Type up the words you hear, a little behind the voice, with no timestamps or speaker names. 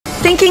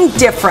thinking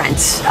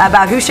different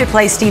about who should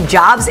play Steve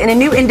Jobs in a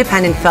new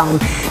independent film.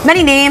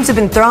 Many names have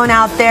been thrown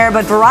out there,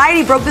 but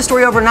Variety broke the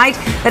story overnight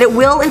that it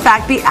will, in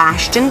fact, be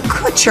Ashton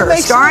Kutcher,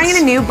 starring in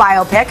a new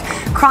biopic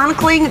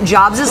chronicling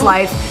Jobs'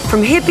 life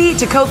from hippie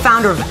to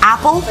co-founder of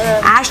Apple.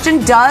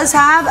 Ashton does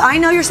have, I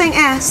know you're saying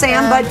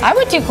Sam, but I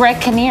would do Greg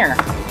Kinnear.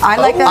 I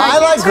like that. I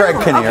like Greg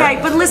Kinnear.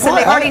 Okay, but listen,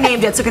 they already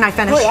named it, so can I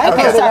finish?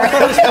 Okay, sorry.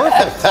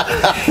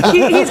 Perfect.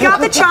 He's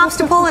got the chops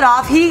to pull it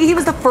off. He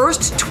was the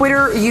first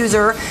Twitter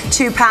user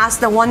to pass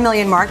the 1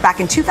 million mark back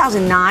in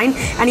 2009,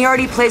 and he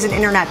already plays an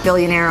internet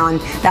billionaire on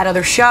that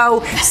other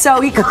show. So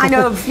he kind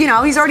of, you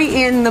know, he's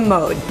already in the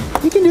mode.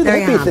 You can do the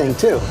hippie thing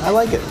too. I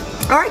like it.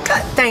 All right,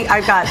 good.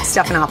 I've got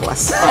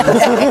Stephanopoulos.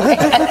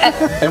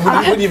 And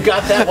when you've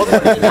got that,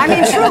 I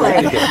mean,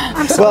 truly.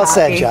 I'm so well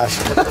happy. said,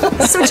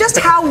 Josh. So just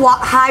how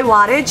high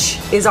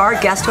wattage is our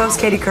guest host,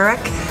 Katie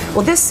Couric?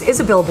 Well, this is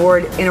a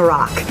billboard in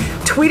Iraq,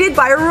 tweeted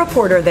by a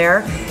reporter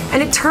there,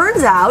 and it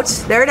turns out,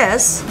 there it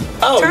is,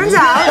 turns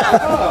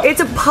out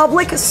it's a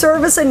public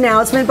service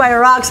announcement by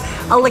Iraq's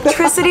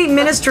electricity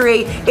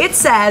ministry. It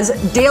says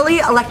Daily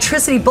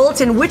Electricity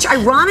Bulletin, which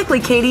ironically,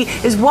 Katie,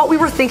 is what we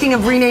were thinking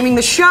of renaming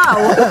the show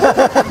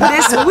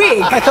this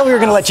week. I thought we were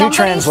going to let you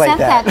translate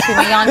Somebody sent that to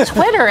me on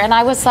Twitter, and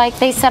I was like,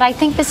 they said, I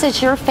think this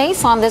is your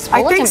face on this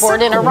bulletin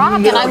board in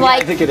Iraq. No, and I'm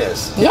like, I think it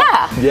is.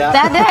 Yeah.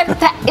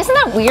 Isn't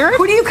that weird?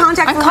 Who do you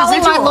contact I'm for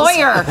calling my residuals?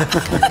 lawyer.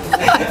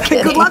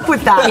 Good luck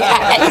with that.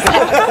 Yeah,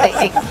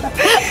 exactly.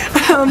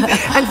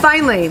 And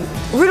finally,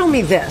 riddle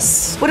me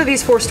this. What do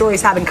these 4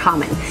 stories have in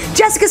common?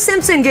 Jessica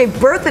Simpson gave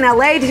birth in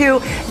LA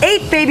to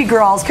 8 baby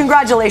girls.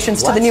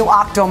 Congratulations to the new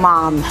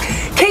Octomom.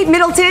 Kate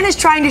Middleton is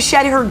trying to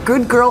shed her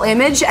good girl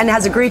image and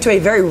has agreed to a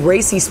very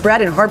racy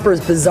spread in Harper's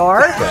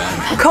Bazaar.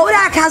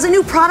 Kodak has a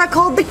new product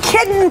called the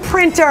Kitten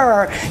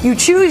Printer. You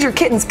choose your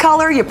kitten's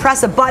color, you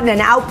press a button, and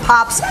out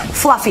pops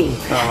Fluffy.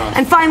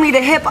 And finally,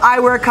 the hip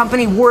eyewear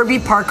company Warby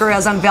Parker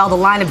has unveiled a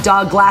line of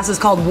dog glasses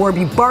called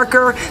Warby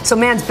Barker, so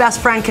man's best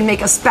friend can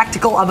make a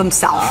spectacle of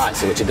himself. I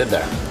see what you did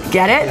there.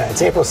 Get it? Yeah,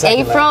 it's April 2nd.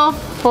 April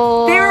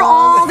Fool's. They're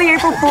all the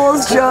April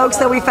Fool's jokes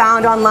that we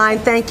found online.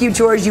 Thank you,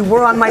 George. You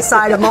were on my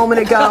side a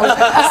moment ago.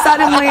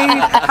 Suddenly,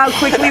 how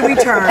quickly we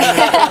turn.